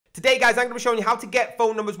Today, guys, I'm going to be showing you how to get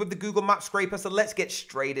phone numbers with the Google Maps Scraper, so let's get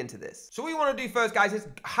straight into this. So what you want to do first, guys, is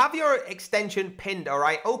have your extension pinned, all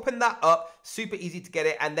right? Open that up, super easy to get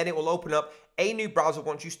it, and then it will open up a new browser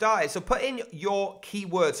once you start it. So put in your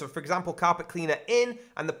keywords. So for example, carpet cleaner in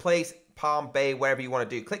and the place Palm Bay, wherever you want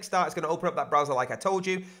to do. Click start. It's going to open up that browser like I told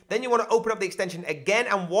you. Then you want to open up the extension again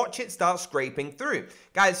and watch it start scraping through.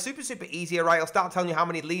 Guys, super easy, all right? It'll start telling you how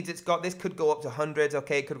many leads it's got. This could go up to hundreds,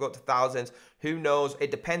 okay? It could go up to thousands. Who knows?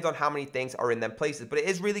 It depends on how many things are in them places, but it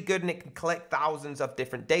is really good and it can collect thousands of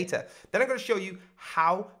different data. Then I'm going to show you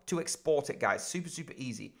how to export it, guys. Super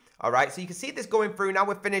easy. All right, so you can see this going through. Now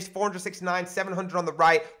we're finished, 469, 700 on the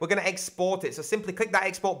right. We're going to export it. So simply click that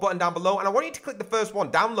export button down below. And I want you to click the first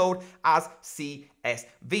one, download as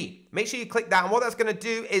CSV. Make sure you click that. And what that's going to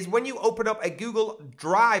do is when you open up a Google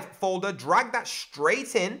Drive folder, drag that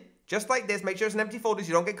straight in. Just like this, make sure it's an empty folder so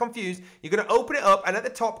you don't get confused. You're going to open it up and at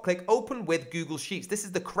the top, click Open with Google Sheets. This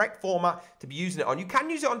is the correct format to be using it on. You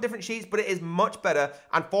can use it on different sheets, but it is much better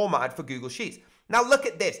and formatted for Google Sheets. Now look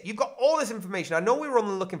at this. You've got all this information. I know we were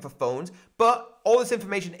only looking for phones, but all this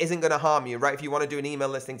information isn't going to harm you, right? If you want to do an email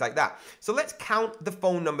list, things like that. So let's count the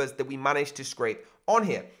phone numbers that we managed to scrape on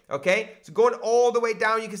here, okay? So going all the way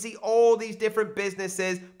down, you can see all these different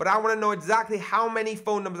businesses, but I want to know exactly how many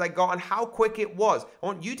phone numbers I got and how quick it was. I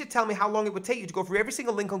want you to tell me how long it would take you to go through every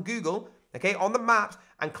single link on Google, okay, on the maps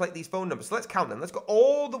and collect these phone numbers. So let's count them. Let's go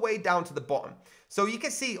all the way down to the bottom. So you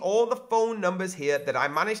can see all the phone numbers here that I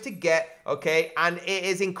managed to get, okay, and it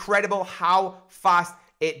is incredible how fast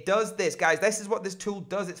it does this, guys. This is what this tool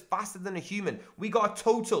does. It's faster than a human. We got a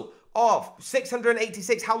total of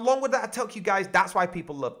 686. How long would that have took you, guys? That's why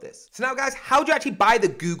people love this. So now, guys, how do you actually buy the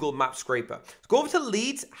Google Maps Scraper? So go over to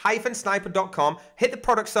leads-sniper.com, hit the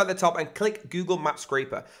product site at the top and click Google Maps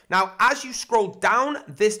Scraper. Now, as you scroll down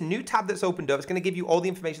this new tab that's opened up, it's going to give you all the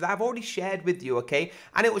information that I've already shared with you, okay?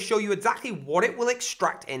 And it will show you exactly what it will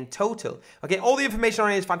extract in total. Okay, all the information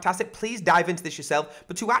on it is fantastic. Please dive into this yourself.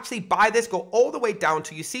 But to actually buy this, go all the way down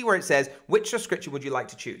till you see where it says, which subscription would you like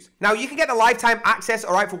to choose? Now, you can get the lifetime access,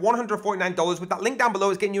 all right, for $149 with that link down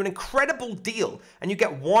below. Is getting you an incredible deal and you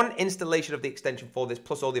get one installation of the extension for this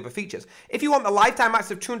plus all the other features. If you want the lifetime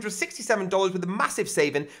access of $267 with a massive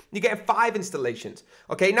saving, you're getting 5 installations.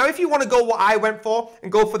 Okay, now if you want to go what I went for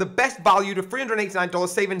and go for the best value to $389,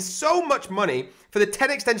 saving so much money for the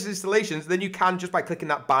 10 extension installations, then you can just by clicking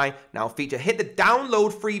that buy now feature. Hit the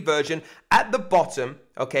download free version at the bottom,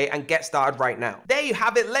 okay, and get started right now. There you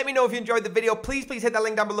have it. Let me know if you enjoyed the video. Please hit that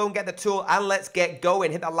link down below and get the tool, and let's get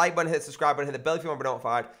going. Hit that like button, hit the subscribe button, hit the bell if you want to be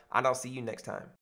notified, and I'll see you next time.